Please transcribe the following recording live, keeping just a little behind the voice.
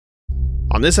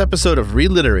On this episode of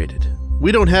Reliterated,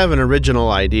 we don't have an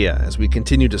original idea as we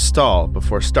continue to stall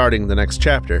before starting the next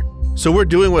chapter. So we're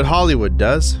doing what Hollywood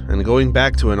does and going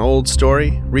back to an old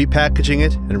story, repackaging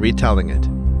it, and retelling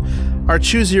it. Our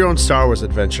Choose Your Own Star Wars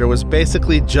adventure was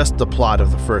basically just the plot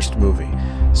of the first movie.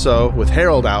 So, with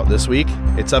Harold out this week,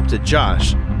 it's up to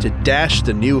Josh to dash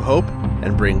the New Hope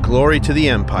and bring glory to the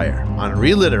Empire on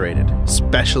Reliterated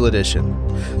Special Edition,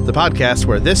 the podcast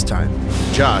where this time,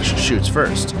 Josh shoots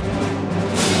first.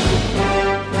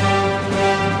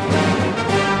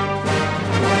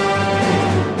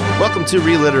 Welcome to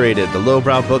Reliterated, the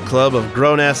lowbrow book club of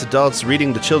grown-ass adults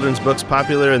reading the children's books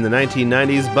popular in the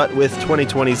 1990s, but with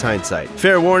 2020's hindsight.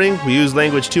 Fair warning, we use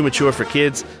language too mature for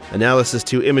kids, analysis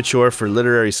too immature for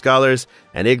literary scholars,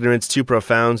 and ignorance too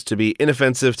profound to be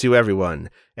inoffensive to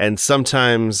everyone. And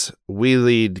sometimes we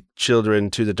lead children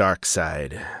to the dark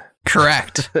side.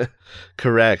 Correct.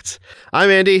 Correct. I'm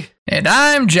Andy. And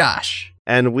I'm Josh.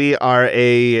 And we are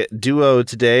a duo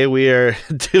today. We are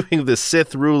doing the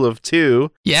Sith Rule of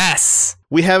Two. Yes.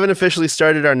 We haven't officially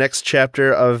started our next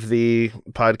chapter of the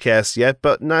podcast yet,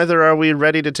 but neither are we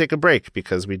ready to take a break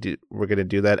because we're going to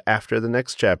do that after the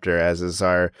next chapter, as is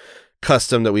our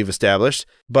custom that we've established.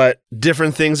 But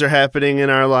different things are happening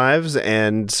in our lives,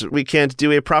 and we can't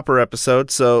do a proper episode,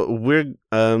 so we're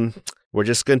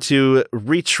just going to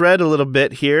retread a little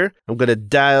bit here. I'm going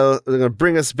to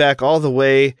bring us back all the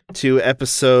way to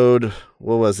episode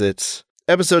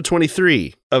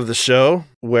 23 of the show,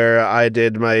 where I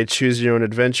did my Choose Your Own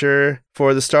Adventure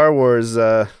for the Star Wars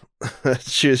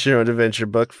Choose Your Own Adventure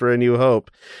book for A New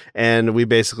Hope. And we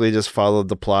basically just followed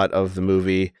the plot of the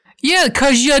movie. Yeah,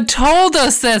 because you told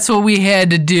us that's what we had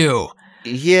to do.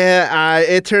 Yeah,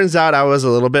 it turns out I was a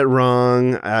little bit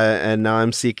wrong, and now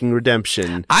I'm seeking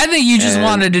redemption. I think you just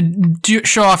wanted to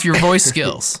show off your voice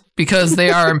skills, because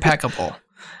they are impeccable.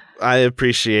 I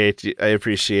appreciate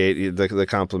the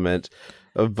compliment.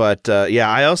 But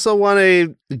I also want a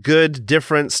good,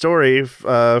 different story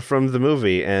from the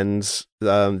movie, and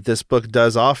this book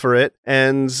does offer it,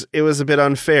 and it was a bit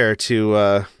unfair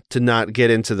to not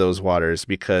get into those waters,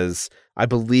 because I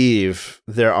believe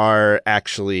there are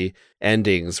actually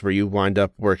endings where you wind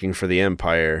up working for the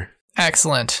Empire.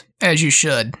 Excellent, as you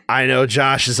should. I know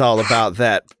Josh is all about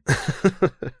that.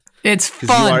 It's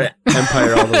fun. You are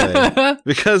Empire all the way.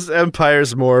 Because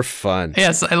Empire's more fun.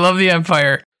 Yes, I love the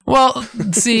Empire. Well,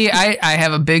 see, I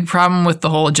have a big problem with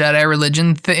the whole Jedi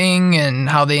religion thing and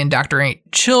how they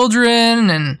indoctrinate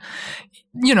children and,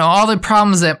 all the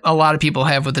problems that a lot of people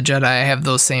have with the Jedi. I have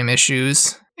those same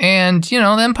issues. And, the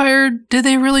Empire, did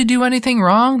they really do anything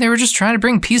wrong? They were just trying to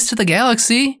bring peace to the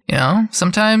galaxy.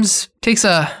 Sometimes it takes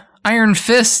a iron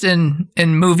fist in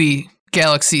movie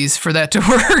galaxies for that to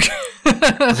work.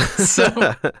 So,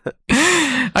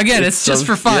 again, it's just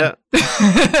for fun.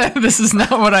 Yeah. This is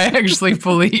not what I actually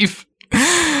believe.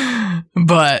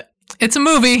 But it's a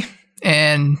movie,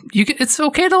 and it's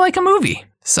okay to like a movie.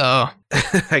 So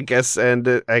I guess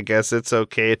it's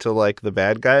okay to like the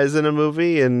bad guys in a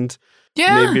movie and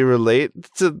maybe relate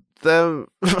to them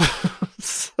a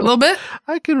little bit.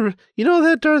 I can,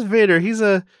 that Darth Vader. He's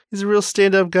a real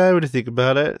stand-up guy when you think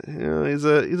about it. He's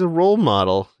a role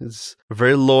model. He's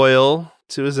very loyal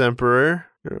to his emperor.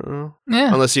 Yeah.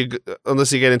 Unless you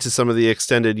get into some of the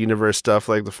extended universe stuff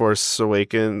like The Force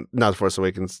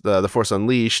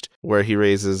Unleashed, where he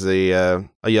raises a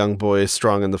young boy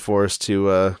strong in the Force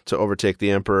to overtake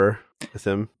the Emperor with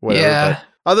him. Whatever. Yeah. But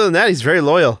other than that, he's very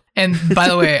loyal. And by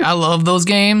the way, I love those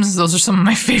games. Those are some of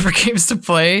my favorite games to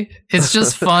play. It's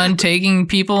just fun taking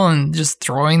people and just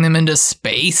throwing them into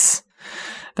space.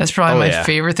 That's probably my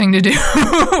favorite thing to do. Or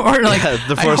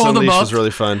The Force Unleashed was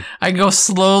really fun. I go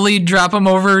slowly, drop them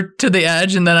over to the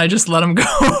edge, and then I just let them go.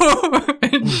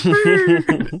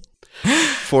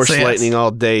 Force lightning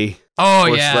all day. Oh,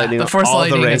 the Force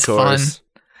lightning is fun.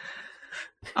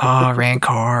 Oh,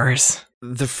 Rancors.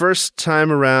 The first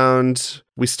time around,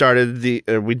 we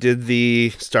did the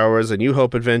Star Wars A New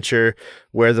Hope adventure,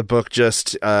 where the book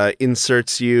just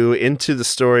inserts you into the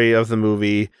story of the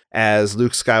movie as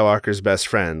Luke Skywalker's best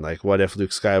friend. Like, what if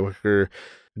Luke Skywalker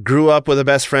grew up with a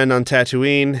best friend on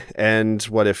Tatooine, and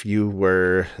what if you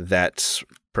were that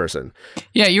person?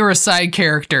 Yeah, you were a side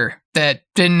character that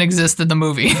didn't exist in the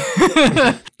movie.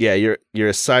 Yeah, you're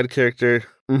a side character.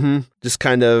 Mm-hmm. Just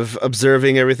kind of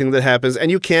observing everything that happens.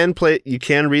 And you can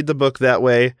read the book that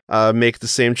way, make the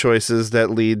same choices that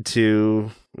lead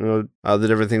to the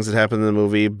different things that happen in the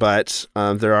movie. But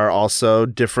there are also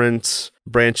different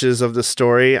branches of the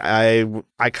story. I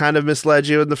kind of misled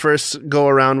you in the first go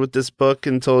around with this book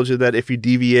and told you that if you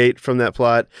deviate from that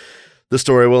plot, the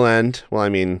story will end. Well, I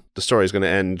mean, the story is going to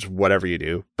end whatever you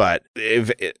do, but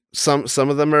some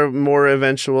of them are more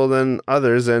eventual than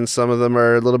others, and some of them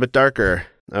are a little bit darker,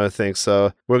 I would think.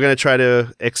 So we're going to try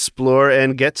to explore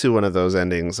and get to one of those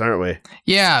endings, aren't we?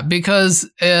 Yeah, because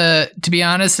to be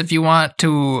honest, if you want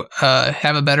to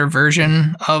have a better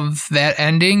version of that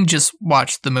ending, just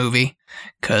watch the movie,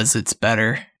 because it's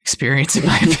better experience, in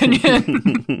my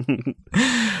opinion.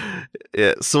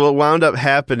 Yeah, so what wound up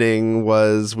happening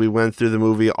was we went through the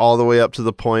movie all the way up to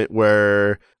the point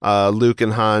where Luke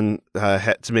and Han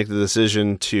had to make the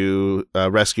decision to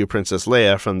rescue Princess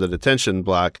Leia from the detention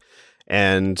block,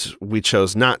 and we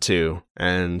chose not to.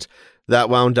 And that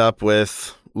wound up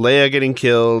with Leia getting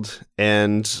killed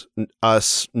and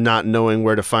us not knowing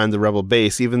where to find the rebel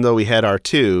base, even though we had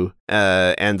R2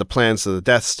 and the plans of the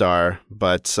Death Star,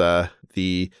 but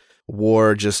the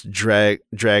war just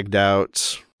dragged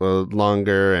out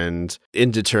longer and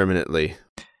indeterminately.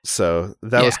 So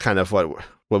that was kind of what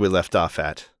we left off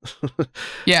at.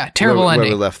 Yeah, terrible ending.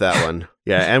 Where we left that one.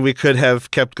 Yeah, and we could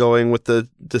have kept going with the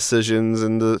decisions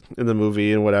in the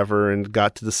movie and whatever, and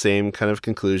got to the same kind of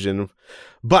conclusion.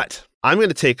 But I'm going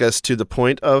to take us to the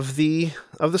point of the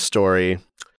story,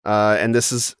 and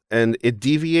it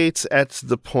deviates at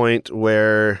the point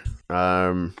where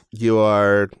you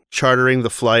are chartering the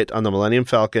flight on the Millennium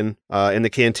Falcon in the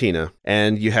cantina,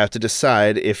 and you have to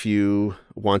decide if you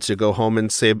want to go home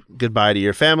and say goodbye to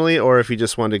your family, or if you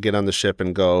just want to get on the ship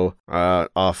and go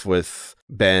off with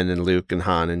Ben and Luke and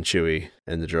Han and Chewie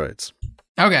and the droids.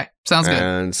 Okay, sounds good.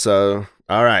 And so,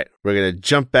 all right, we're going to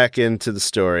jump back into the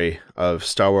story of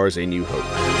Star Wars: A New Hope.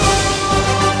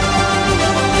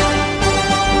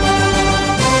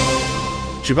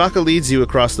 Chewbacca leads you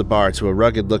across the bar to a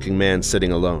rugged-looking man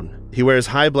sitting alone. He wears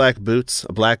high black boots,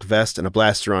 a black vest, and a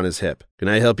blaster on his hip. "Can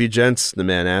I help you, gents?" the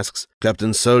man asks.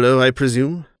 "Captain Solo, I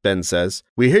presume?" Ben says.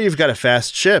 "We hear you've got a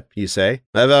fast ship," you say.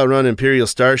 "I've outrun Imperial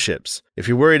starships. If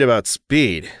you're worried about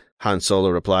speed," Han Solo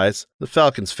replies, "the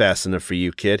Falcon's fast enough for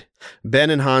you, kid." Ben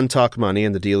and Han talk money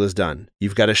and the deal is done.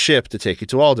 You've got a ship to take you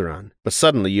to Alderaan. But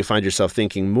suddenly you find yourself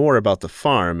thinking more about the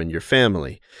farm and your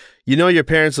family. You know your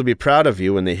parents will be proud of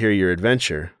you when they hear your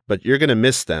adventure, but you're going to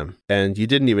miss them, and you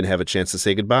didn't even have a chance to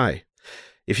say goodbye.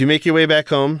 If you make your way back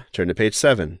home, turn to page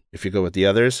 7. If you go with the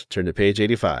others, turn to page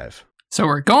 85. So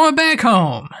we're going back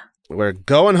home. We're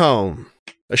going home.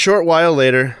 A short while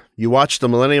later, you watch the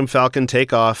Millennium Falcon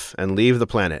take off and leave the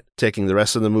planet, taking the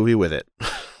rest of the movie with it.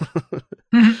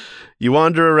 You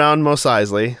wander around Mos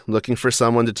Eisley, looking for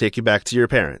someone to take you back to your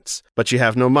parents, but you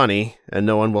have no money, and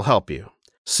no one will help you.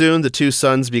 Soon the two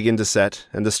suns begin to set,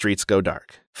 and the streets go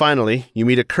dark. Finally, you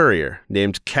meet a courier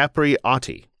named Capri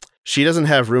Otti. She doesn't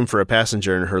have room for a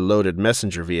passenger in her loaded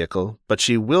messenger vehicle, but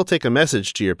she will take a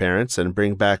message to your parents and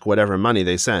bring back whatever money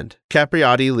they send.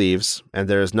 Capriati leaves, and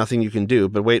there is nothing you can do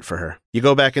but wait for her. You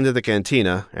go back into the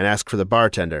cantina and ask for the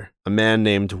bartender, a man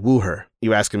named Wooher.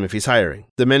 You ask him if he's hiring.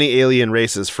 The many alien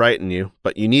races frighten you,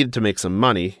 but you need to make some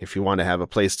money if you want to have a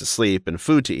place to sleep and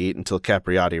food to eat until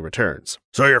Capriati returns.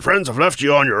 "So your friends have left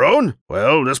you on your own?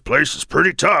 Well, this place is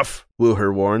pretty tough,"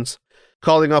 Wooher warns.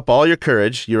 Calling up all your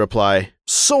courage, you reply,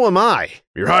 "So am I."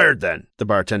 "You're hired then," the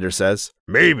bartender says.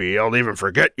 "Maybe I'll even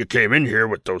forget you came in here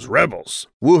with those rebels."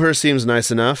 Wooher seems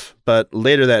nice enough, but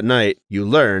later that night, you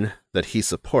learn that he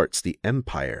supports the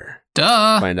Empire.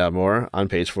 Duh. Find out more on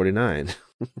page 49.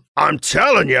 "I'm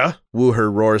telling you,"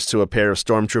 Wooher roars to a pair of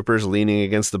stormtroopers leaning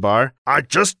against the bar, "I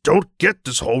just don't get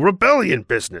this whole rebellion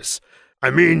business. I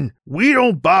mean, we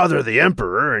don't bother the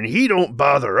Emperor, and he don't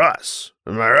bother us.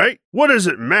 Am I right? What does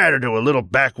it matter to a little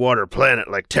backwater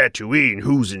planet like Tatooine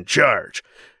who's in charge?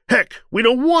 Heck, we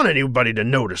don't want anybody to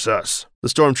notice us." The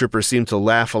stormtroopers seem to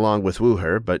laugh along with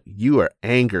Wooher, but you are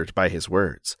angered by his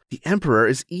words. The Emperor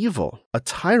is evil, a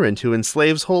tyrant who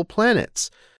enslaves whole planets.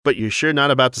 But you're sure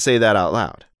not about to say that out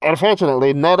loud.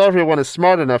 "Unfortunately, not everyone is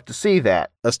smart enough to see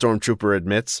that," a stormtrooper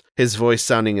admits, his voice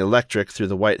sounding electric through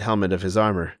the white helmet of his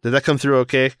armor. Did that come through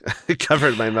okay? I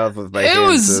covered my mouth with my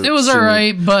hands. It was all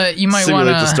right, but you might want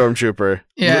to... Simulate the stormtrooper.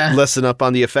 Yeah. Listen up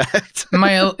on the effect. You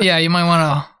might want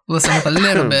to listen up a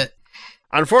little bit.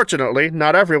 "Unfortunately,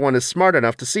 not everyone is smart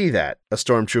enough to see that," a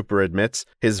stormtrooper admits,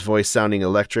 his voice sounding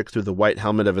electric through the white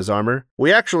helmet of his armor.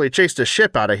 "We actually chased a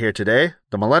ship out of here today,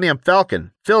 the Millennium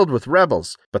Falcon, filled with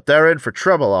rebels, but they're in for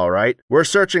trouble, all right. We're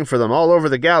searching for them all over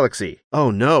the galaxy."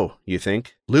 Oh no, you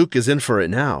think. Luke is in for it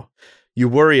now. You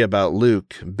worry about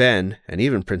Luke, Ben, and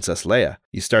even Princess Leia.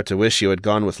 You start to wish you had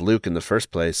gone with Luke in the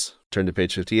first place. Turn to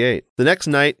page 58. The next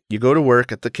night, you go to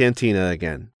work at the cantina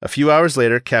again. A few hours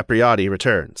later, Capriotti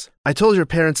returns. I told your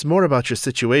parents more about your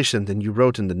situation than you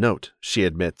wrote in the note, she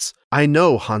admits. I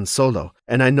know Han Solo,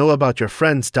 and I know about your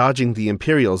friends dodging the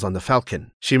Imperials on the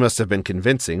Falcon. She must have been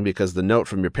convincing because the note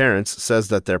from your parents says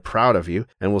that they're proud of you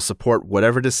and will support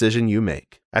whatever decision you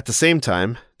make. At the same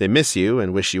time, they miss you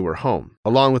and wish you were home.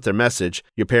 Along with their message,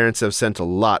 your parents have sent a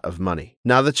lot of money.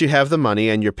 Now that you have the money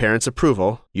and your parents'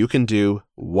 approval, you can do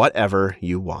whatever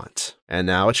you want. And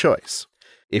now a choice.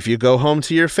 If you go home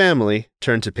to your family,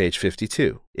 turn to page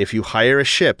 52. If you hire a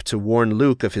ship to warn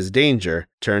Luke of his danger,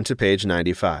 turn to page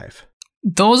 95.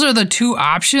 Those are the two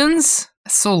options?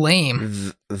 That's so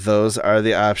lame. Those are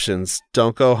the options.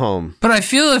 Don't go home. But I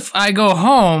feel if I go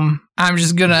home, I'm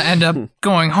just going to end up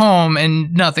going home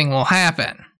and nothing will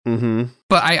happen. Mm-hmm.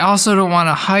 But I also don't want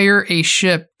to hire a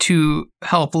ship to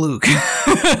help Luke.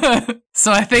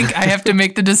 So I think I have to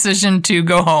make the decision to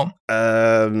go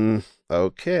home.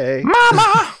 Okay.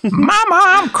 Mama,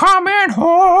 I'm coming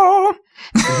home.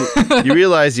 You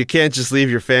realize you can't just leave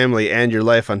your family and your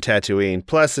life on Tatooine.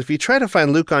 Plus, if you try to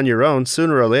find Luke on your own,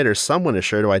 sooner or later, someone is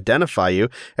sure to identify you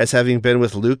as having been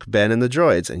with Luke, Ben, and the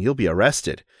droids, and you'll be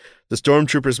arrested. The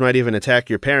stormtroopers might even attack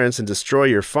your parents and destroy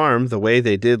your farm the way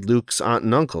they did Luke's aunt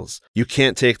and uncles. You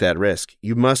can't take that risk.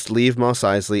 You must leave Mos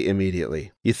Eisley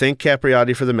immediately. You thank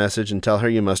Capriotti for the message and tell her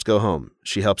you must go home.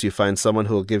 She helps you find someone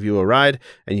who will give you a ride,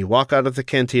 and you walk out of the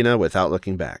cantina without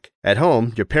looking back. At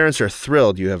home, your parents are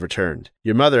thrilled you have returned.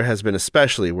 Your mother has been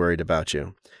especially worried about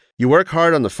you. You work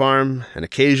hard on the farm and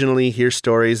occasionally hear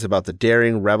stories about the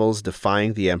daring rebels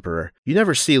defying the Emperor. You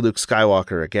never see Luke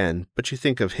Skywalker again, but you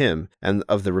think of him and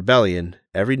of the rebellion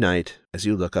every night as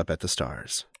you look up at the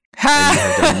stars. And you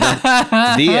have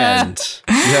done the end.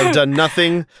 You have done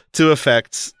nothing to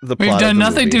affect the plot. We've done of the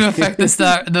nothing movie. to affect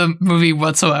the movie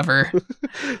whatsoever.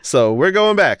 So we're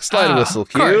going back. Slide whistle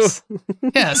cue. Of course.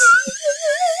 Yes.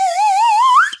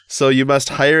 So you must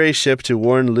hire a ship to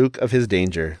warn Luke of his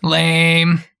danger.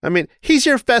 Lame. I mean, he's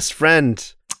your best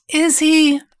friend. Is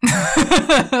he?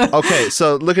 Okay,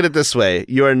 so look at it this way.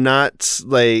 You are not,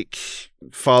 like,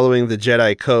 following the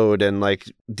Jedi code and,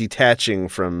 like, detaching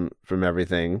from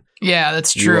everything. Yeah,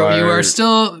 that's true. You are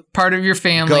still part of your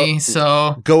family,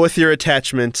 so... Go with your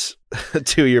attachment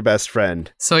to your best friend.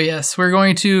 So, yes, we're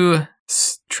going to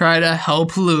try to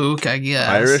help Luke, I guess.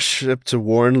 Hire a ship to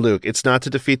warn Luke. It's not to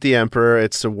defeat the Emperor,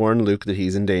 it's to warn Luke that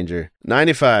he's in danger.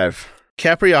 95.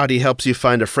 Capriotti helps you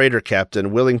find a freighter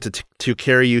captain willing to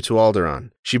carry you to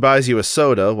Alderaan. She buys you a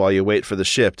soda while you wait for the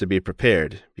ship to be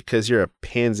prepared. Because you're a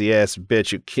pansy-ass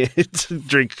bitch, you can't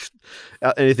drink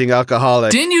anything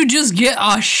alcoholic. Didn't you just get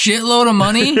a shitload of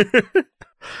money?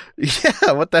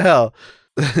 Yeah, what the hell?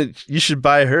 You should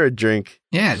buy her a drink.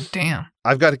 Yeah, damn.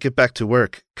 I've got to get back to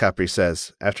work, Capri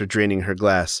says, after draining her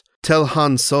glass. Tell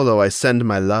Han Solo I send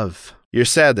my love. You're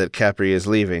sad that Capri is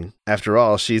leaving. After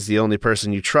all, she's the only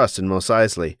person you trust in Mos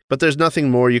Eisley. But there's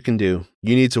nothing more you can do.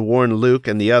 You need to warn Luke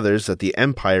and the others that the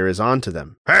Empire is on to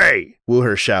them. Hey!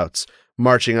 Wooher shouts,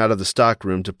 marching out of the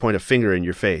stockroom to point a finger in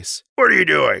your face. What are you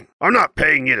doing? I'm not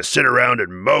paying you to sit around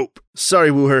and mope. Sorry,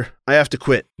 Wooher. I have to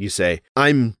quit, you say.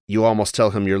 You almost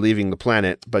tell him you're leaving the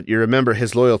planet, but you remember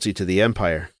his loyalty to the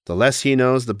Empire. The less he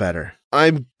knows, the better.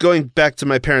 I'm going back to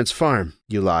my parents' farm,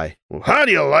 you lie. Well, how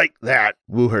do you like that?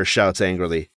 Wooher shouts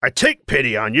angrily. I take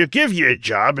pity on you, give you a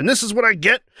job, and this is what I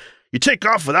get? You take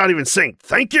off without even saying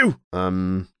thank you?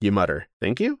 You mutter.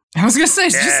 Thank you? I was going to say,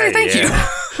 just say thank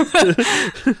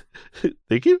you.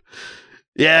 Thank you?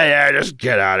 Yeah, just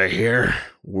get out of here.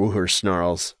 Wooher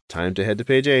snarls. Time to head to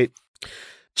page 8.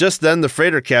 Just then, the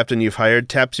freighter captain you've hired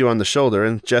taps you on the shoulder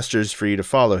and gestures for you to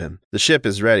follow him. The ship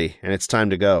is ready, and it's time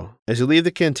to go. As you leave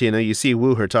the cantina, you see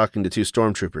Wooher talking to 2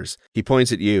 stormtroopers. He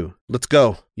points at you. Let's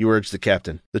go, you urge the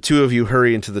captain. The 2 of you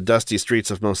hurry into the dusty streets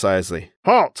of Mos Eisley.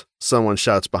 Halt! Someone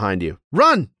shouts behind you.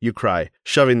 Run! You cry,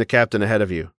 shoving the captain ahead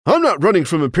of you. I'm not running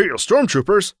from Imperial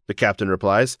stormtroopers, the captain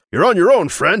replies. You're on your own,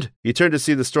 friend. You turn to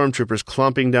see the stormtroopers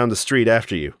clomping down the street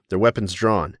after you, their weapons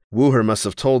drawn. Wooher must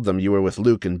have told them you were with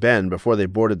Luke and Ben before they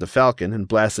boarded the Falcon and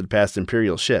blasted past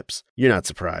Imperial ships. You're not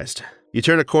surprised. You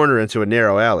turn a corner into a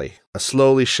narrow alley. A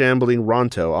slowly shambling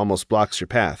Ronto almost blocks your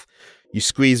path. You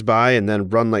squeeze by and then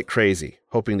run like crazy,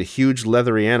 hoping the huge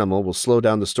leathery animal will slow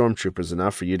down the stormtroopers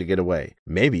enough for you to get away.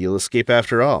 Maybe you'll escape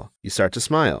after all. You start to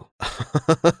smile.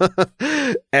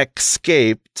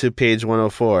 Escape to page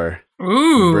 104.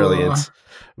 Ooh.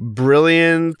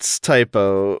 Brilliant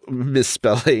typo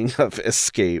misspelling of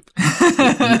escape.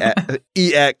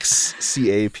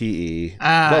 EXCAPE.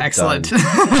 Well excellent.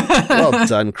 Well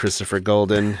done, Christopher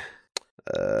Golden.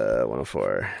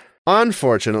 104.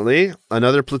 Unfortunately,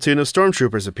 another platoon of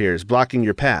stormtroopers appears, blocking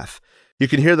your path. You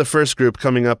can hear the first group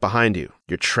coming up behind you.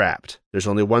 You're trapped. There's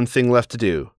only one thing left to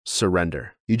do: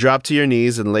 surrender. You drop to your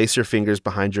knees and lace your fingers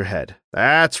behind your head.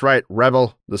 That's right,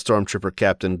 rebel, the stormtrooper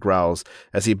captain growls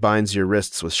as he binds your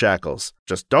wrists with shackles.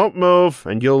 Just don't move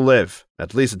and you'll live,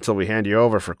 at least until we hand you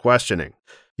over for questioning.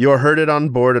 You are herded on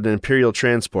board an Imperial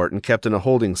transport and kept in a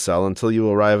holding cell until you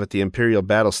arrive at the Imperial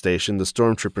battle station the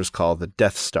stormtroopers call the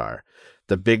Death Star,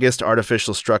 the biggest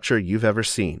artificial structure you've ever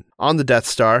seen. On the Death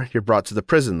Star, you're brought to the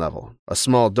prison level. A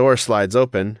small door slides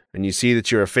open, and you see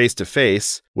that you are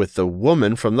face-to-face with the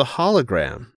woman from the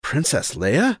hologram. Princess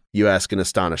Leia? You ask in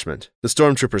astonishment. The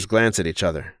stormtroopers glance at each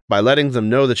other. By letting them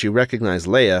know that you recognize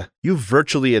Leia, you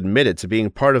virtually admitted to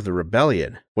being part of the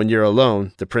rebellion. When you're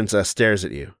alone, the princess stares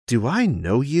at you. Do I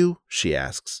know you? She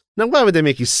asks. Now why would they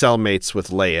make you cellmates with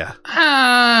Leia?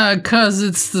 'Cause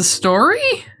it's the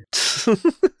story?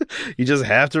 You just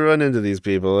have to run into these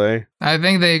people, eh? I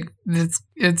think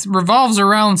it revolves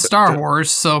around Star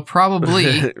Wars, so probably.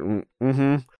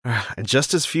 Mm-hmm. And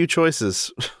just as few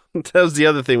choices. That was the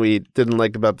other thing we didn't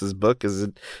like about this book, is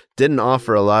it didn't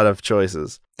offer a lot of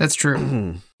choices. That's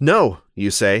true. No,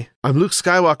 you say. I'm Luke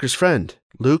Skywalker's friend.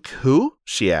 Luke who?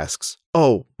 She asks.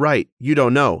 Oh, right, you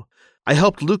don't know. I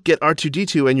helped Luke get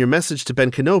R2-D2 and your message to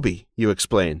Ben Kenobi, you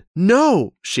explain.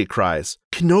 No, she cries.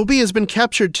 Kenobi has been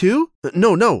captured too?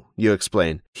 No, you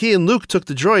explain. He and Luke took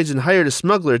the droids and hired a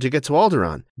smuggler to get to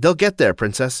Alderaan. They'll get there,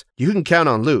 Princess. You can count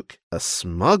on Luke. A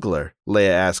smuggler? Leia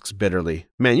asks bitterly.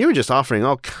 Man, you were just offering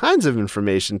all kinds of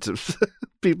information to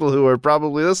people who are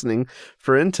probably listening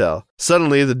for intel.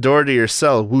 Suddenly, the door to your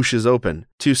cell whooshes open.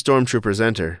 2 stormtroopers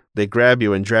enter. They grab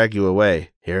you and drag you away.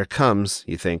 Here it comes,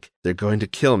 you think. They're going to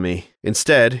kill me.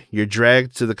 Instead, you're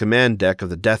dragged to the command deck of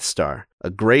the Death Star.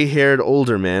 A gray-haired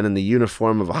older man in the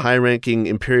uniform of a high-ranking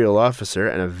Imperial officer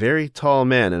and a very tall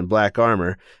man in black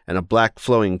armor and a black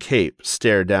flowing cape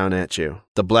stare down at you.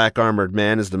 The black-armored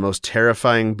man is the most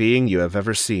terrifying being you have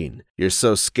ever seen. You're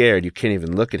so scared you can't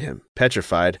even look at him.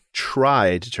 Petrified,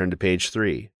 try to turn to page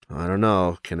 3. I don't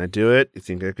know. Can I do it? You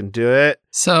think I can do it?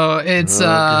 So it's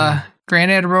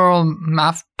Grand Admiral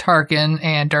Moff Tarkin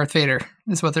and Darth Vader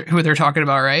is who they're talking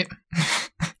about, right?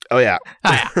 Oh, yeah.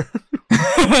 Ah,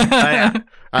 yeah.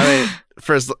 I mean,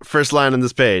 first line on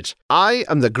this page. I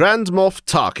am the Grand Moff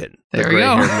Tarkin. There the we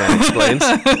go. gray-haired man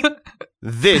explains.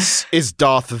 This is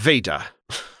Darth Vader.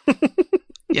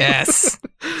 Yes.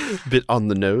 Bit on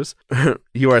the nose.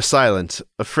 You are silent,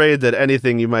 afraid that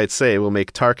anything you might say will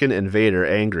make Tarkin and Vader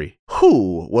angry.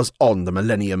 Who was on the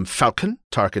Millennium Falcon?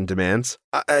 Tarkin demands.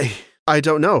 I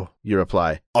don't know, you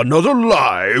reply. Another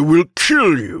lie will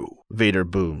kill you, Vader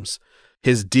booms.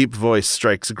 His deep voice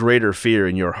strikes greater fear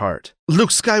in your heart.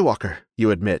 Luke Skywalker, you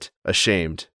admit,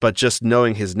 ashamed, but just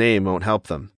knowing his name won't help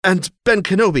them. And Ben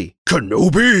Kenobi.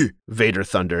 Kenobi? Vader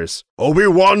thunders.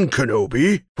 Obi-Wan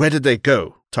Kenobi? Where did they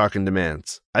go? Tarkin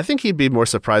demands. I think he'd be more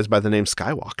surprised by the name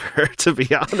Skywalker, to be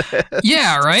honest.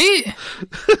 Yeah, right?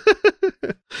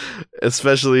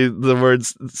 Especially the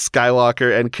words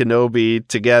Skywalker and Kenobi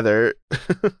together.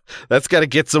 That's got to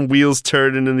get some wheels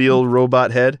turning in the old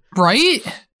robot head. Right?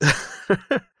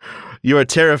 You are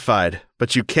terrified,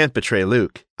 but you can't betray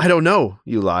Luke. I don't know,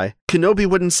 you lie. Kenobi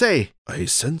wouldn't say. I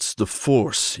sense the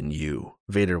Force in you,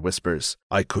 Vader whispers.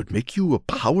 I could make you a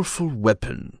powerful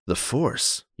weapon. The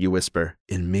Force, you whisper.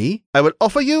 In me? I will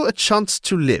offer you a chance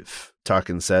to live,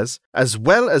 Tarkin says, as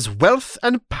well as wealth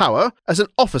and power as an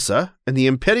officer in the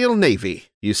Imperial Navy.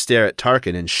 You stare at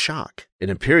Tarkin in shock. An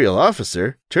Imperial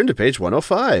officer? Turn to page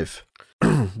 105.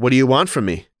 What do you want from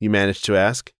me? You manage to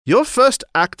ask. Your first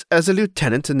act as a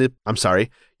lieutenant in the...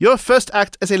 Your first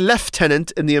act as a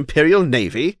lieutenant in the Imperial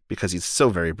Navy, because he's so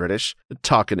very British,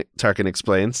 Tarkin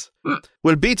explains,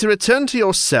 will be to return to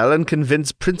your cell and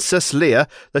convince Princess Leia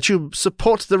that you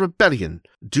support the rebellion.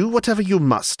 Do whatever you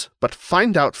must, but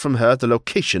find out from her the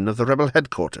location of the rebel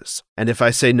headquarters. And if I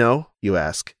say no, you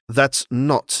ask. That's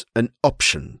not an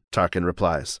option, Tarkin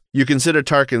replies. You consider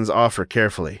Tarkin's offer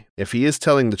carefully. If he is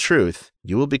telling the truth,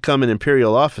 you will become an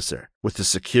Imperial officer. With the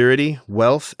security,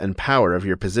 wealth, and power of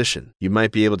your position, you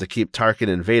might be able to keep Tarkin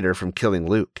and Vader from killing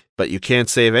Luke. But you can't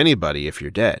save anybody if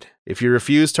you're dead. If you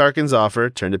refuse Tarkin's offer,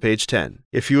 turn to page 10.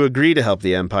 If you agree to help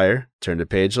the Empire, turn to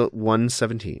page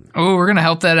 117. Oh, we're going to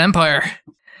help that Empire.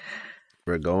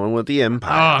 We're going with the Oh,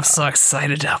 Empire. I'm so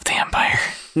excited to help the Empire.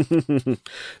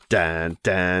 Dun,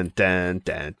 dun, dun,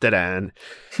 dun, dun,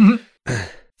 dun.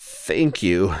 Thank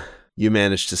you, you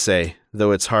managed to say.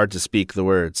 though it's hard to speak the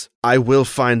words. I will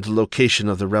find the location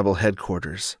of the rebel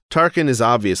headquarters. Tarkin is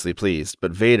obviously pleased,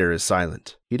 but Vader is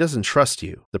silent. He doesn't trust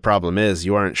you. The problem is,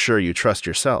 you aren't sure you trust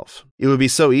yourself. It would be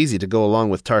so easy to go along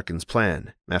with Tarkin's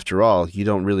plan. After all, you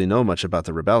don't really know much about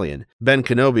the rebellion. Ben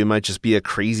Kenobi might just be a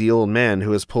crazy old man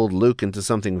who has pulled Luke into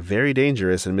something very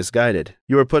dangerous and misguided.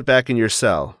 You are put back in your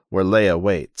cell, where Leia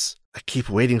waits. I keep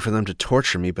waiting for them to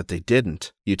torture me, but they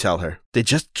didn't, you tell her. They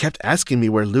just kept asking me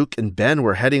where Luke and Ben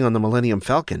were heading on the Millennium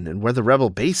Falcon and where the rebel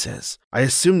base is. I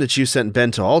assumed that you sent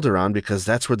Ben to Alderaan because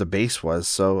that's where the base was,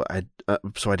 so I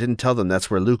didn't tell them that's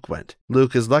where Luke went.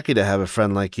 Luke is lucky to have a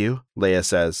friend like you, Leia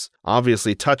says,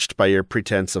 obviously touched by your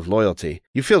pretense of loyalty.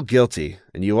 You feel guilty,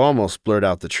 and you almost blurt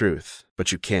out the truth,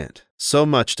 but you can't. So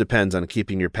much depends on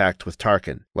keeping your pact with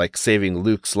Tarkin, like saving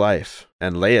Luke's life,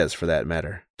 and Leia's for that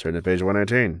matter. Turn to page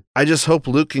 119. I just hope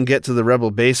Luke can get to the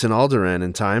rebel base in Alderaan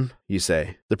in time, you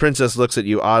say. The princess looks at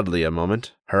you oddly a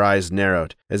moment, her eyes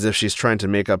narrowed, as if she's trying to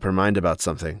make up her mind about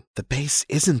something. The base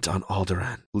isn't on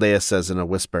Alderaan, Leia says in a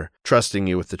whisper, trusting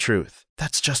you with the truth.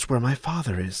 That's just where my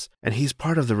father is, and he's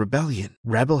part of the rebellion.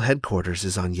 Rebel headquarters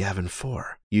is on Yavin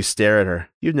 4. You stare at her.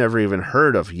 You've never even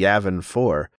heard of Yavin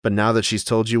 4, but now that she's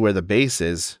told you where the base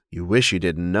is, you wish you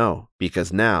didn't know,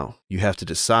 because now you have to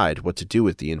decide what to do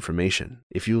with the information.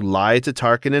 If you lie to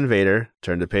Tarkin and Vader,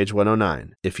 turn to page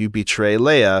 109. If you betray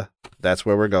Leia, that's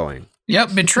where we're going.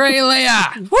 Yep, betray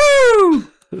Leia!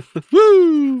 Woo!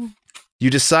 Woo! You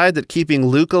decide that keeping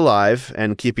Luke alive,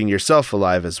 and keeping yourself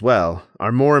alive as well,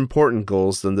 are more important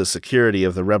goals than the security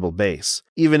of the rebel base.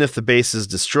 Even if the base is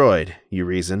destroyed, you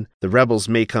reason, the rebels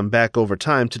may come back over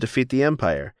time to defeat the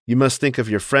Empire. You must think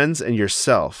of your friends and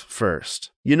yourself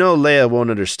first. You know Leia won't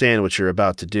understand what you're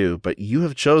about to do, but you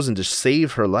have chosen to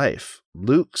save her life,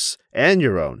 Luke's, and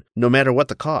your own, no matter what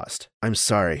the cost. I'm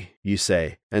sorry, you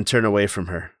say, and turn away from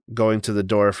her, going to the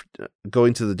door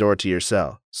to your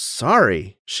cell.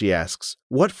 Sorry, she asks.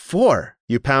 What for?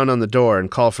 You pound on the door and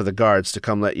call for the guards to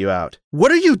come let you out.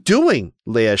 What are you doing?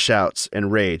 Leia shouts,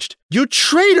 enraged. You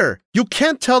traitor! You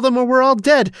can't tell them or we're all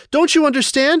dead. Don't you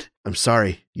understand? I'm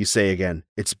sorry, you say again.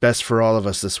 It's best for all of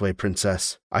us this way,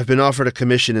 Princess. I've been offered a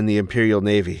commission in the Imperial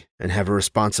Navy and have a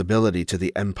responsibility to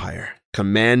the Empire.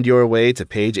 Command your way to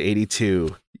page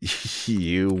 82.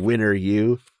 You winner,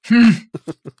 you.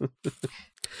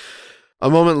 A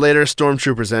moment later,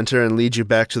 stormtroopers enter and lead you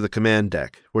back to the command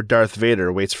deck, where Darth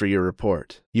Vader waits for your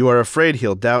report. You are afraid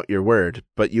he'll doubt your word,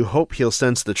 but you hope he'll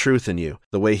sense the truth in you,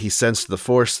 the way he sensed the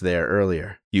Force there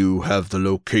earlier. You have the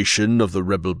location of the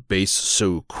rebel base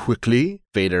so quickly?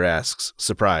 Vader asks,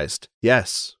 surprised.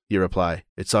 Yes, you reply.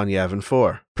 It's on Yavin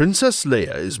 4. Princess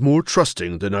Leia is more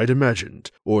trusting than I'd imagined,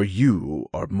 or you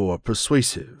are more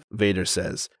persuasive, Vader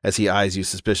says, as he eyes you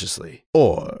suspiciously.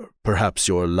 Or perhaps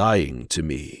you're lying to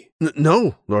me.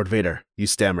 No, Lord Vader, you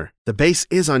stammer. The base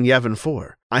is on Yavin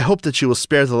 4. I hope that you will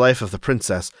spare the life of the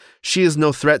princess. She is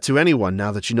no threat to anyone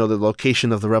now that you know the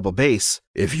location of the rebel base.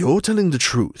 If you're telling the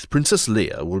truth, Princess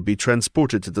Leia will be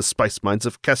transported to the spice mines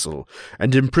of Kessel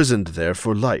and imprisoned there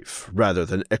for life rather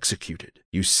than executed.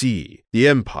 You see, the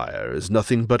Empire is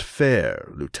nothing but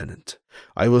fair, Lieutenant.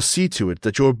 I will see to it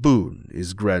that your boon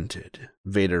is granted,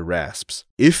 Vader rasps.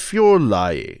 If you're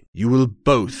lying, you will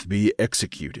both be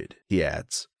executed, he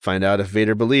adds. Find out if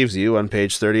Vader believes you on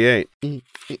page 38.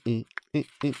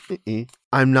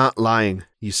 I'm not lying,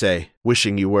 you say,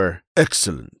 wishing you were.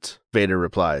 Excellent, Vader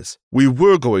replies. We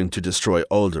were going to destroy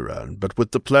Alderaan, but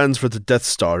with the plans for the Death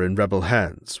Star in rebel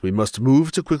hands, we must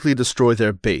move to quickly destroy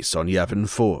their base on Yavin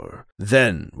 4.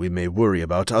 Then we may worry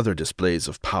about other displays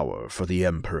of power for the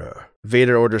Emperor.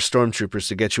 Vader orders stormtroopers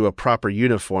to get you a proper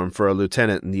uniform for a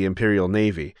lieutenant in the Imperial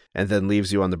Navy, and then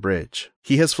leaves you on the bridge.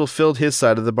 He has fulfilled his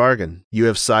side of the bargain. You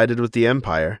have sided with the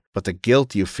Empire, but the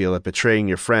guilt you feel at betraying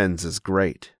your friends is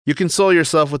great. You console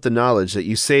yourself with the knowledge that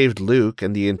you saved Luke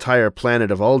and the entire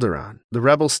planet of Alderaan. The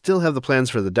rebels still have the plans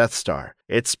for the Death Star.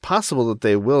 It's possible that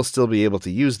they will still be able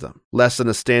to use them. Less than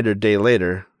a standard day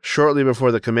later, shortly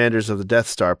before the commanders of the Death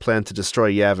Star plan to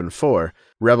destroy Yavin 4,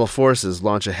 rebel forces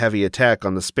launch a heavy attack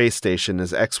on the space station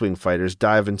as X-Wing fighters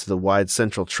dive into the wide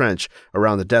central trench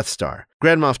around the Death Star.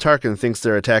 Grand Moff Tarkin thinks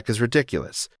their attack is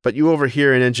ridiculous, but you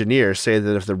overhear an engineer say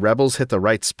that if the rebels hit the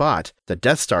right spot, the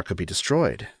Death Star could be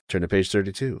destroyed. Turn to page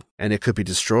 32. And it could be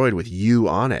destroyed with you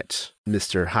on it,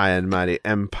 Mr. High and Mighty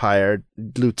Empire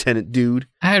Lieutenant Dude.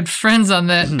 I had friends on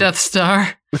that Death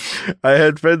Star. I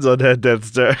had friends on that Death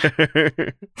Star.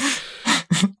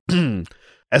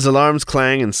 As alarms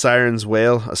clang and sirens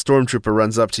wail, a stormtrooper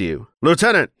runs up to you.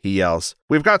 Lieutenant, he yells,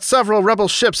 we've got several rebel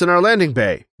ships in our landing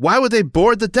bay. Why would they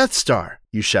board the Death Star?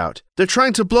 You shout. They're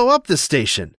trying to blow up this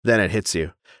station. Then it hits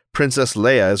you. Princess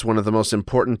Leia is one of the most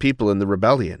important people in the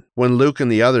rebellion. When Luke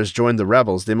and the others joined the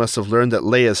rebels, they must have learned that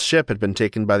Leia's ship had been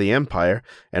taken by the Empire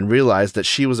and realized that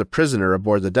she was a prisoner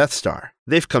aboard the Death Star.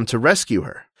 They've come to rescue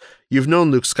her. You've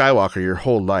known Luke Skywalker your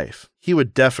whole life. He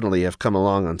would definitely have come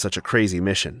along on such a crazy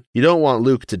mission. You don't want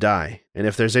Luke to die, and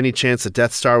if there's any chance the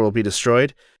Death Star will be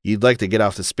destroyed, you'd like to get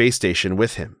off the space station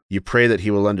with him. You pray that he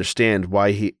will understand why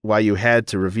you had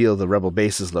to reveal the rebel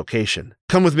base's location.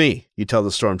 Come with me, you tell the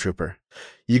stormtrooper.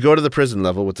 You go to the prison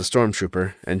level with the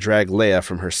stormtrooper and drag Leia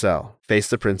from her cell. Face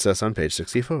the princess on page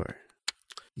 64.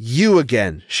 You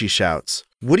again, she shouts.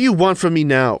 What do you want from me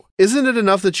now? Isn't it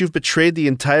enough that you've betrayed the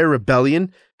entire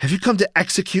rebellion? Have you come to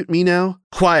execute me now?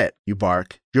 Quiet, you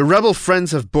bark. Your rebel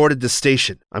friends have boarded the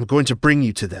station. I'm going to bring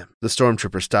you to them. The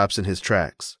stormtrooper stops in his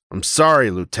tracks. I'm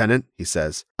sorry, Lieutenant, he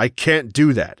says. I can't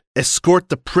do that. Escort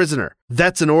the prisoner.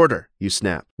 That's an order, you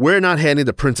snap. We're not handing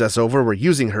the princess over. We're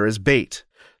using her as bait.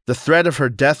 The threat of her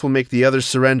death will make the others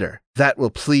surrender. That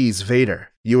will please Vader.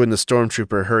 You and the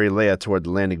stormtrooper hurry Leia toward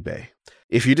the landing bay.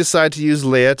 If you decide to use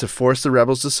Leia to force the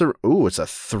rebels to surrender... Ooh, it's a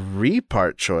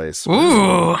 3-part choice.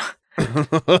 Ooh.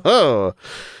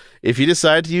 If you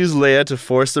decide to use Leia to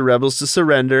force the rebels to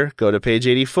surrender, go to page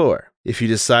 84. If you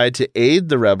decide to aid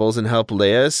the rebels and help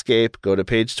Leia escape, go to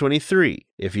page 23.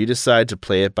 If you decide to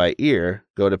play it by ear,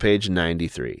 go to page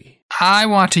 93. I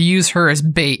want to use her as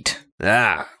bait.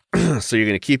 Ah, so you're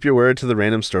going to keep your word to the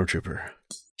random stormtrooper.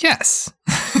 Yes.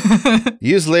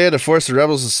 Use Leia to force the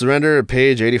rebels to surrender at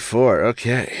page 84.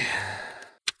 Okay.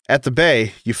 At the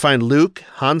bay, you find Luke,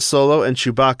 Han Solo, and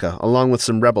Chewbacca, along with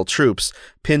some rebel troops,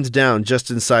 pinned down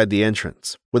just inside the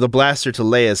entrance. With a blaster to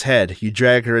Leia's head, you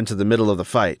drag her into the middle of the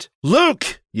fight.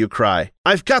 Luke! You cry.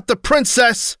 I've got the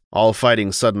princess! All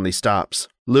fighting suddenly stops.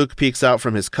 Luke peeks out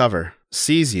from his cover,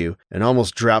 sees you, and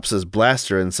almost drops his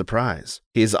blaster in surprise.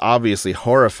 He is obviously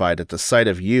horrified at the sight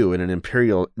of you in an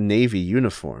Imperial Navy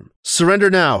uniform. Surrender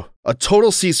now! A total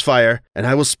ceasefire, and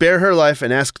I will spare her life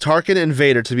and ask Tarkin and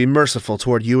Vader to be merciful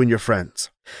toward you and your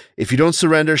friends. If you don't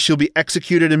surrender, she'll be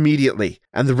executed immediately,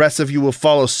 and the rest of you will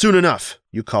follow soon enough,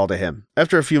 you call to him.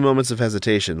 After a few moments of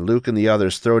hesitation, Luke and the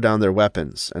others throw down their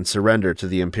weapons and surrender to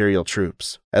the Imperial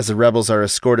troops. As the rebels are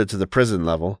escorted to the prison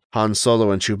level, Han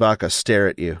Solo and Chewbacca stare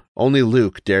at you. Only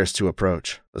Luke dares to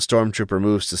approach. A stormtrooper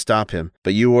moves to stop him,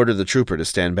 but you order the trooper to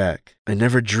stand back. I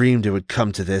never dreamed it would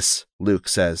come to this, Luke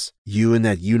says. You in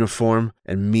that uniform,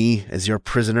 and me as your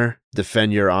prisoner?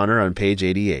 Defend your honor on page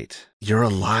 88. You're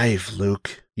alive,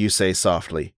 Luke, you say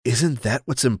softly. Isn't that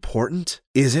what's important?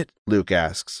 Is it? Luke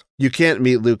asks. You can't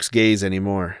meet Luke's gaze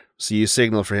anymore, so you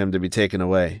signal for him to be taken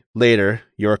away. Later,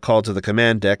 you are called to the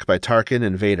command deck by Tarkin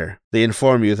and Vader. They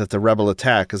inform you that the rebel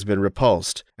attack has been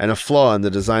repulsed, and a flaw in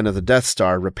the design of the Death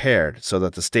Star repaired so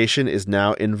that the station is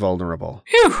now invulnerable.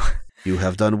 Phew. You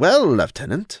have done well,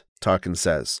 Lieutenant, Tarkin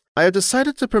says. I have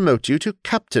decided to promote you to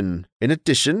Captain. In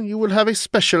addition, you will have a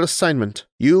special assignment.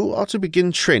 You are to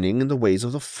begin training in the ways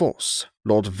of the Force.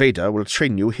 Lord Vader will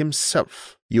train you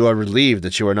himself. You are relieved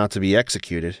that you are not to be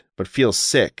executed, but feel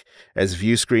sick as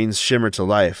view screens shimmer to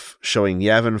life, showing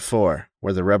Yavin 4,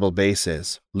 where the rebel base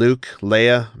is. Luke,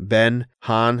 Leia, Ben,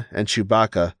 Han, and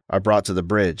Chewbacca are brought to the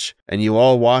bridge, and you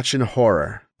all watch in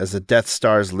horror as the Death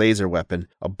Star's laser weapon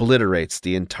obliterates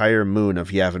the entire moon of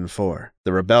Yavin 4.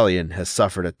 The rebellion has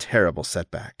suffered a terrible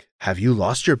setback. Have you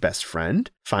lost your best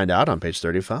friend? Find out on page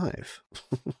 35.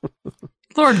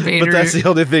 Lord Vader. But that's the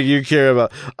only thing you care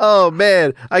about. Oh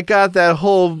man, I got that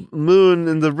whole moon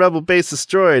and the rebel base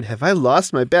destroyed. Have I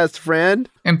lost my best friend?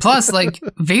 And plus, like,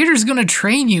 Vader's gonna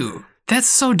train you. That's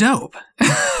so dope.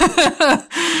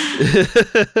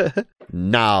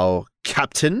 Now,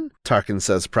 Captain, Tarkin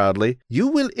says proudly, you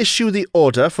will issue the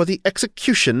order for the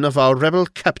execution of our rebel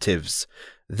captives.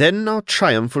 Then our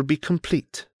triumph will be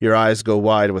complete. Your eyes go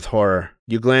wide with horror.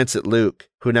 You glance at Luke,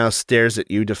 who now stares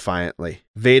at you defiantly.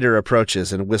 Vader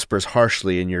approaches and whispers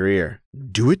harshly in your ear.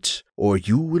 Do it, or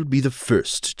you will be the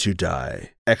first to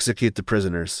die. Execute the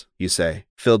prisoners, you say,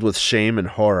 filled with shame and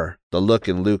horror. The look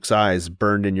in Luke's eyes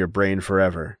burned in your brain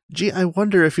forever. Gee, I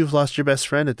wonder if you've lost your best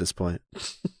friend at this point.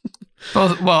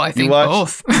 Both. Well, I think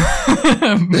both.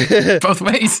 Both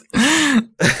ways.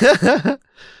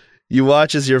 You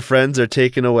watch as your friends are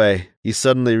taken away. You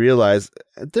suddenly realize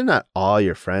they're not all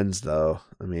your friends, though.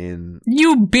 I mean...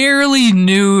 You barely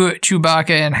knew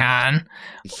Chewbacca and Han.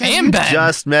 And Ben. You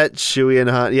just met Chewie and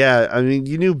Han. Yeah, I mean,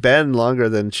 you knew Ben longer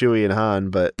than Chewie and Han,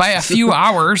 but... By a few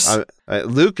hours.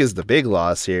 Luke is the big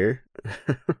loss here.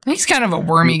 He's kind of a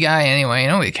wormy guy anyway.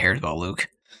 Nobody cares about Luke.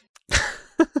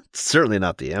 Certainly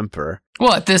not the Emperor.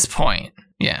 Well, at this point,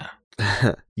 yeah.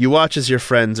 You watch as your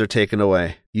friends are taken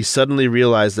away. You suddenly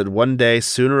realize that one day,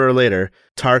 sooner or later,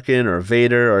 Tarkin or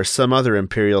Vader or some other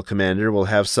Imperial commander will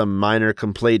have some minor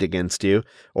complaint against you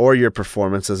or your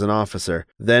performance as an officer.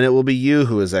 Then it will be you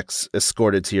who is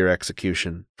escorted to your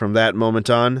execution. From that moment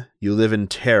on, you live in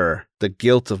terror, the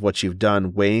guilt of what you've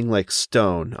done weighing like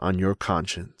stone on your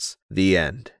conscience. The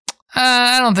end.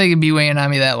 I don't think it'd be weighing on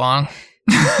me that long.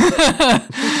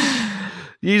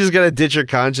 You just gotta ditch your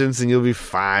conscience and you'll be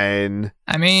fine.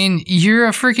 I mean, you're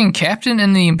a freaking captain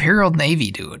in the Imperial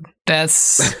Navy, dude.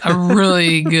 That's a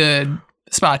really good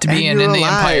spot to be in the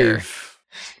Empire.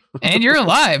 And you're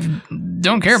alive.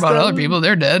 Don't care about other people.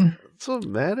 They're dead. That's what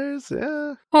matters,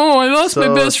 yeah. Oh, I lost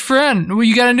my best friend. Well,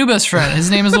 you got a new best friend. His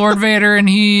name is Lord Vader, and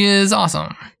he is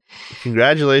awesome.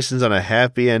 Congratulations on a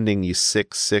happy ending, you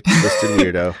sick, twisted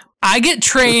weirdo. I get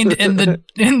trained in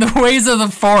the ways of the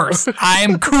Force. I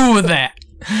am cool with that.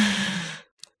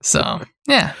 So,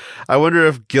 yeah. I wonder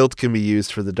if guilt can be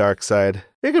used for the dark side.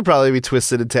 It could probably be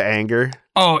twisted into anger.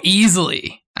 Oh,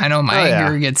 easily. I know my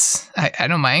anger gets... I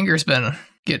know my anger's been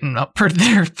getting up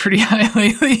there pretty high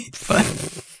lately,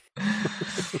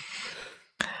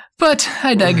 but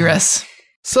I digress.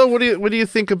 So what do you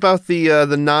think about the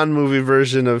non-movie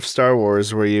version of Star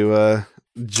Wars where you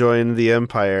join the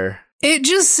Empire? It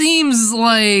just seems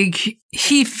like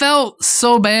he felt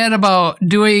so bad about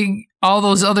doing all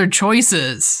those other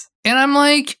choices. And I'm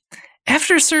like,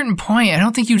 after a certain point, I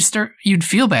don't think you'd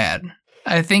feel bad.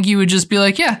 I think you would just be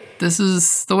like, yeah, this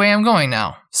is the way I'm going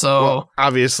now. So well,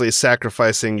 obviously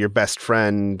sacrificing your best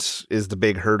friend is the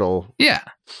big hurdle. Yeah.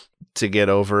 To get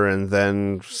over, and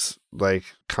then like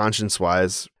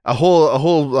conscience-wise, a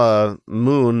whole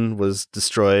moon was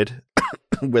destroyed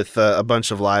with a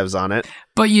bunch of lives on it.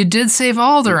 But you did save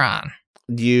Alderaan.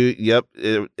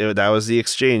 That was the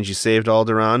exchange. You saved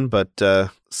Alderaan, but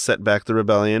set back the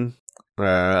rebellion.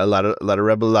 A lot of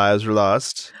rebel lives were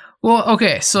lost. Well,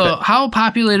 okay, so how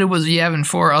populated was Yavin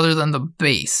 4 other than the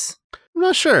base? I'm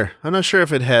not sure. I'm not sure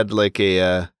if it had like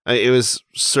it was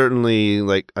certainly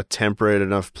like a temperate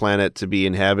enough planet to be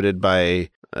inhabited by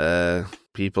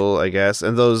people, I guess.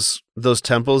 And those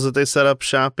temples that they set up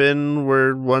shop in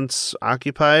were once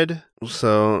occupied.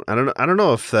 So I don't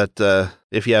know if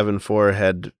Yavin 4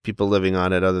 had people living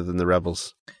on it other than the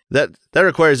rebels. That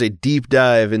requires a deep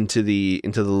dive into the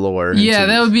lore. Yeah,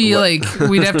 that would be like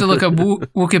we'd have to look up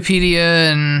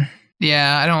Wikipedia, and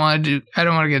yeah, I don't want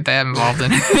to get that involved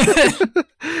in it.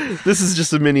 This is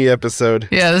just a mini episode.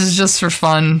 Yeah, this is just for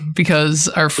fun because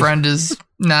our friend is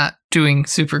not doing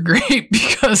super great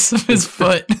because of his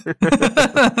foot.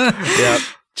 Yeah,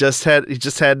 he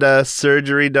just had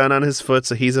surgery done on his foot,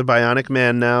 so he's a bionic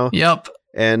man now. Yep.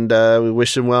 And we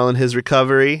wish him well in his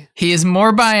recovery. He is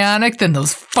more bionic than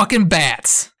those fucking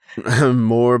bats.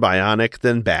 More bionic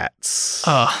than bats.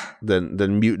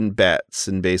 Than mutant bats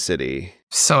in Bay City.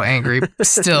 So angry. I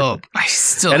still and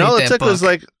hate all it that took book. was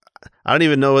like, I don't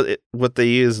even know what they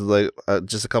used, like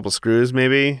just a couple screws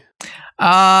maybe.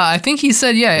 I think he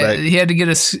said, he had to get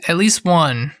at least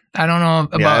one. I don't know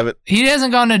about. He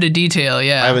hasn't gone into detail.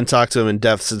 Yeah, I haven't talked to him in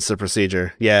depth since the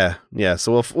procedure. Yeah.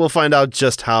 So we'll find out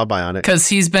just how bionic. Because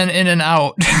he's been in and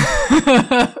out.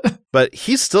 But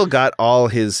he's still got all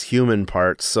his human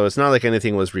parts, so it's not like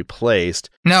anything was replaced.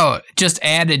 No, just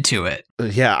added to it.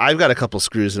 Yeah, I've got a couple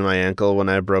screws in my ankle when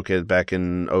I broke it back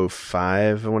in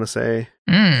 2005, I want to say.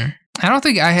 I don't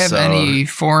think I have any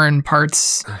foreign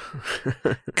parts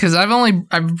because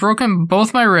I've broken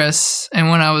both my wrists, and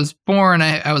when I was born,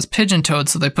 I was pigeon-toed,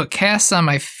 so they put casts on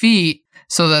my feet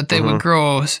so that they would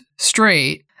grow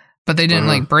straight, but they didn't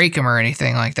like break them or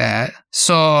anything like that.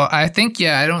 So I think,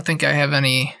 I don't think I have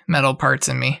any metal parts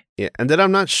in me. Yeah, and then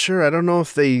I'm not sure. I don't know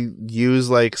if they use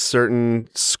like certain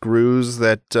screws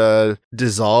that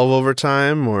dissolve over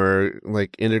time or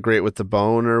like integrate with the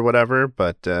bone or whatever.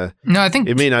 But no, I think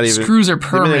it may not screws are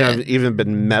permanent. They may not have even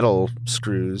been metal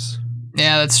screws.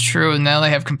 Yeah, that's true. And now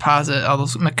they have all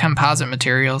those composite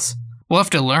materials. We'll have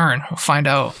to learn. We'll find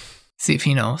out. See if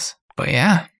he knows. But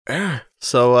yeah.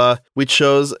 So we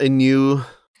chose a new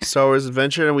Star Wars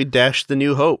adventure and we dashed the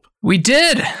New Hope. We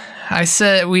did. I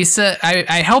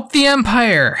helped the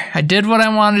Empire. I did what I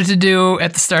wanted to do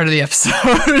at the start of the episode.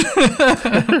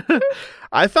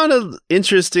 I found it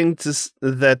interesting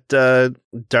that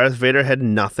Darth Vader had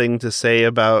nothing to say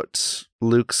about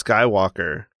Luke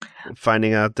Skywalker.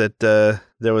 Finding out that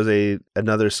there was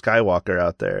another Skywalker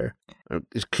out there.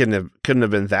 It couldn't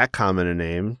have been that common a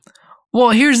name. Well,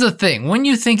 here's the thing. Wouldn't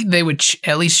you think they would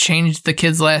at least change the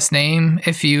kid's last name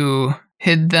if you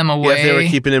hid them away? Yeah, if they were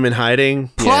keeping him in hiding.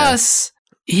 Plus,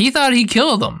 he thought he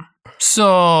killed them.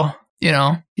 So, he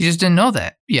just didn't know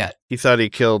that yet. He thought he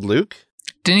killed Luke?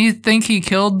 Didn't you think he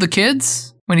killed the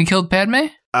kids when he killed Padme?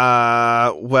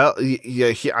 Well,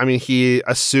 yeah, he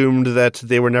assumed that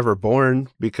they were never born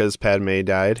because Padme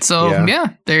died. So, yeah,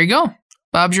 there you go.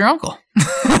 Bob's your uncle.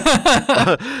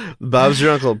 Bob's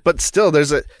your uncle. But still,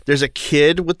 there's a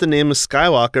kid with the name of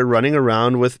Skywalker running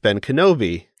around with Ben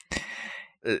Kenobi.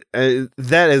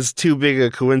 That is too big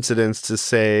a coincidence to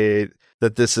say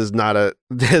that this is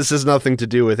nothing to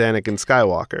do with Anakin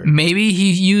Skywalker. Maybe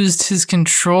he used his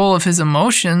control of his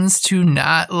emotions to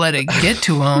not let it get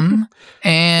to him.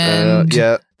 And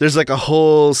yeah, there's like a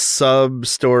whole sub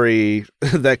story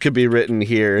that could be written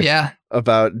here. Yeah.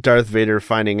 About Darth Vader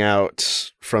finding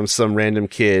out from some random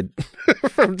kid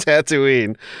from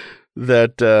Tatooine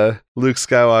that Luke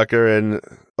Skywalker and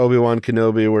Obi-Wan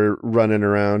Kenobi were running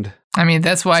around. I mean,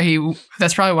 that's probably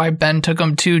why Ben took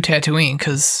him to Tatooine,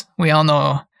 because we all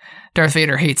know Darth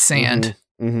Vader hates sand.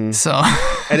 Mm-hmm. So,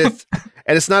 and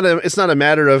it's not a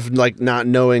matter of like not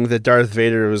knowing that Darth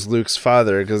Vader was Luke's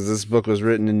father, because this book was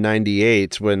written in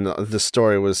 '98 when the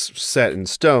story was set in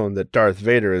stone that Darth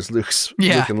Vader is Luke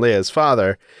and Leia's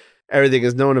father. Everything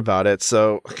is known about it.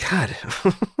 So, God.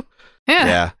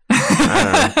 Yeah.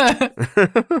 I don't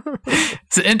know.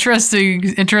 It's an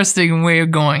interesting way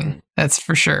of going. That's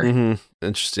for sure. Mm-hmm.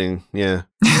 Interesting. Yeah.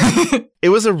 It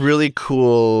was a really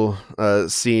cool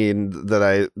scene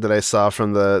that I saw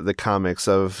from the comics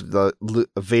of the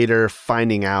Vader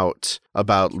finding out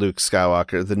about Luke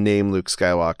Skywalker, the name Luke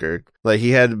Skywalker. Like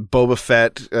he had Boba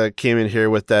Fett came in here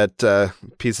with that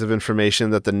piece of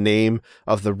information that the name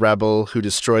of the rebel who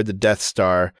destroyed the Death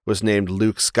Star was named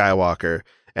Luke Skywalker.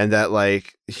 And that,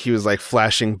 like, he was, like,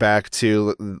 flashing back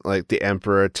to, like, the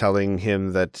Emperor telling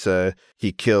him that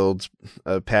he killed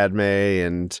Padme,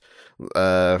 and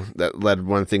that led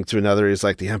one thing to another. He's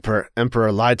like, the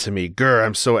Emperor lied to me. Grr,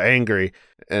 I'm so angry.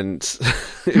 And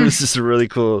it was just a really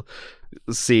cool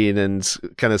scene and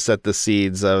kind of set the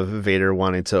seeds of Vader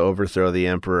wanting to overthrow the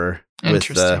Emperor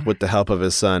with the help of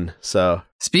his son. So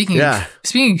speaking of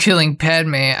killing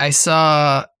Padme, I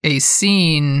saw a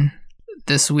scene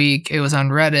this week. It was on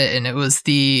Reddit, and it was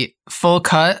the full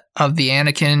cut of the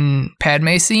Anakin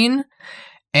Padme scene,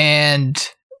 and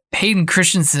Hayden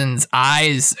Christensen's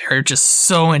eyes are just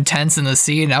so intense in the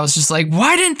scene. I was just like,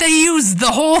 why didn't they use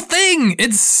the whole thing?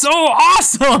 It's so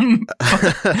awesome.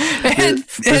 it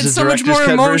had so much more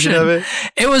emotion.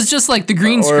 It was just like the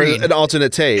green screen. An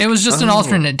alternate take. It was just an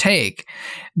alternate take.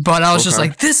 But I was just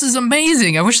like, this is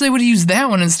amazing. I wish they would have used that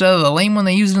one instead of the lame one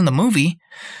they used in the movie.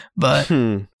 But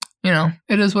you know,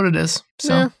 it is what it is.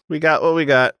 So yeah, we got what we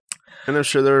got, and I'm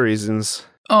sure there are reasons.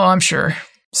 Oh, I'm sure.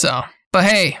 So, but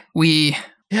hey, we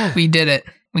did it.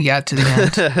 We got to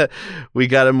the end. We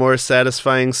got a more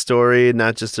satisfying story,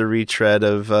 not just a retread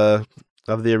of the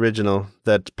original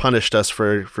that punished us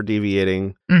for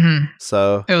deviating. Mm-hmm.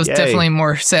 So it was definitely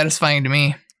more satisfying to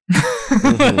me.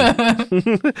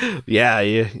 Mm-hmm. Yeah,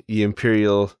 you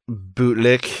Imperial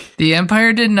bootlick. The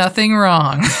Empire did nothing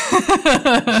wrong.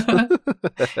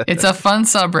 It's a fun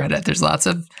subreddit. There's lots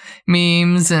of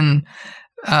memes and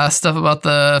stuff about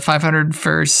the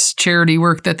 501st charity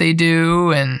work that they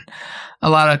do, and a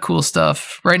lot of cool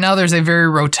stuff. Right now, there's a very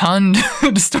rotund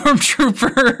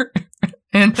stormtrooper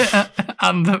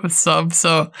on the sub,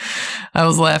 so I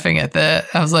was laughing at that.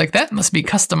 I was like, that must be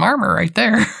custom armor right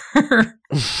there.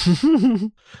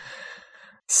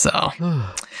 So,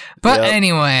 but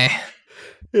anyway.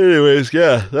 Anyways,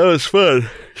 yeah, that was fun.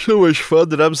 So much fun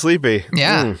that I'm sleepy.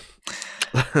 Yeah.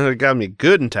 It got me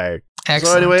good and tired.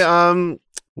 Excellent. So anyway,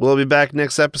 we'll be back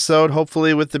next episode,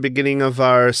 hopefully with the beginning of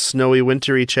our snowy,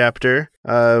 wintry chapter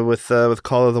with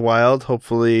Call of the Wild.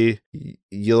 Hopefully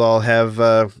you'll all have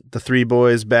the three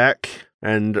boys back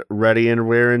and ready and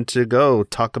raring to go.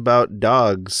 Talk about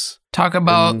dogs. Talk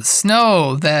about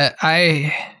snow that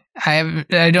I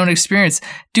don't experience.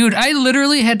 Dude, I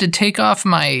literally had to take off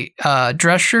my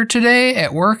dress shirt today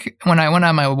at work when I went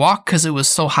on my walk because it was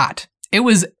so hot. It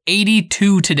was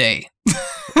 82 today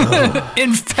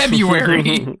in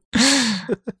February.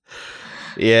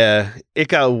 Yeah, it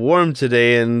got warm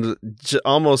today and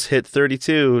almost hit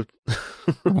 32.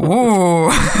 Whoa.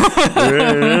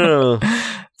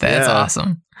 That's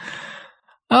awesome.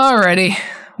 Alrighty.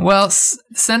 Well,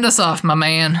 send us off, my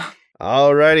man.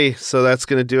 Alrighty, so that's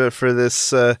going to do it for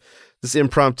this this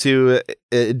impromptu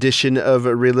edition of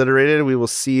Reliterated. We will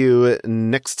see you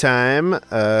next time.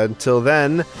 Until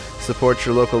then, support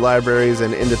your local libraries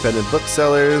and independent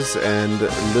booksellers and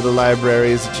little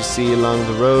libraries that you see along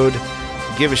the road.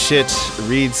 Give a shit,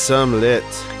 read some lit.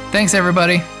 Thanks,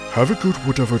 everybody. Have a good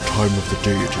whatever time of the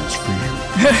day it is for you.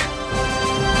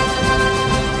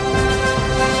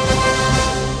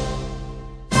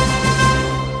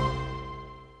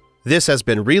 This has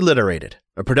been Reliterated,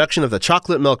 a production of the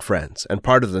Chocolate Milk Friends and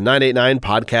part of the 989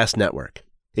 Podcast Network.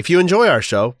 If you enjoy our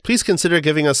show, please consider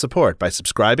giving us support by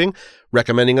subscribing,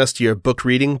 recommending us to your book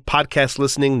reading, podcast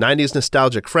listening, 90s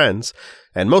nostalgic friends,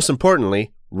 and most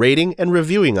importantly, rating and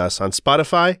reviewing us on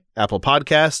Spotify, Apple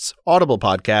Podcasts, Audible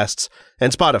Podcasts,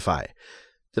 and Spotify.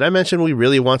 Did I mention we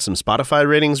really want some Spotify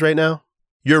ratings right now?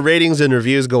 Your ratings and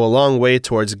reviews go a long way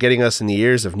towards getting us in the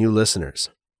ears of new listeners.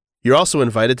 You're also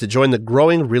invited to join the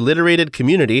growing Reliterated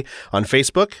community on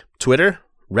Facebook, Twitter,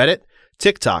 Reddit,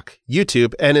 TikTok,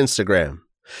 YouTube, and Instagram.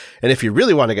 And if you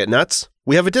really want to get nuts,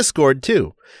 we have a Discord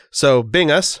too. So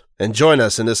bing us and join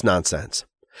us in this nonsense.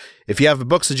 If you have a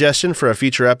book suggestion for a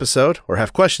future episode or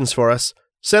have questions for us,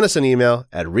 send us an email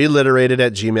at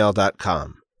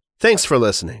reliterated@gmail.com. Thanks for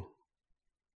listening.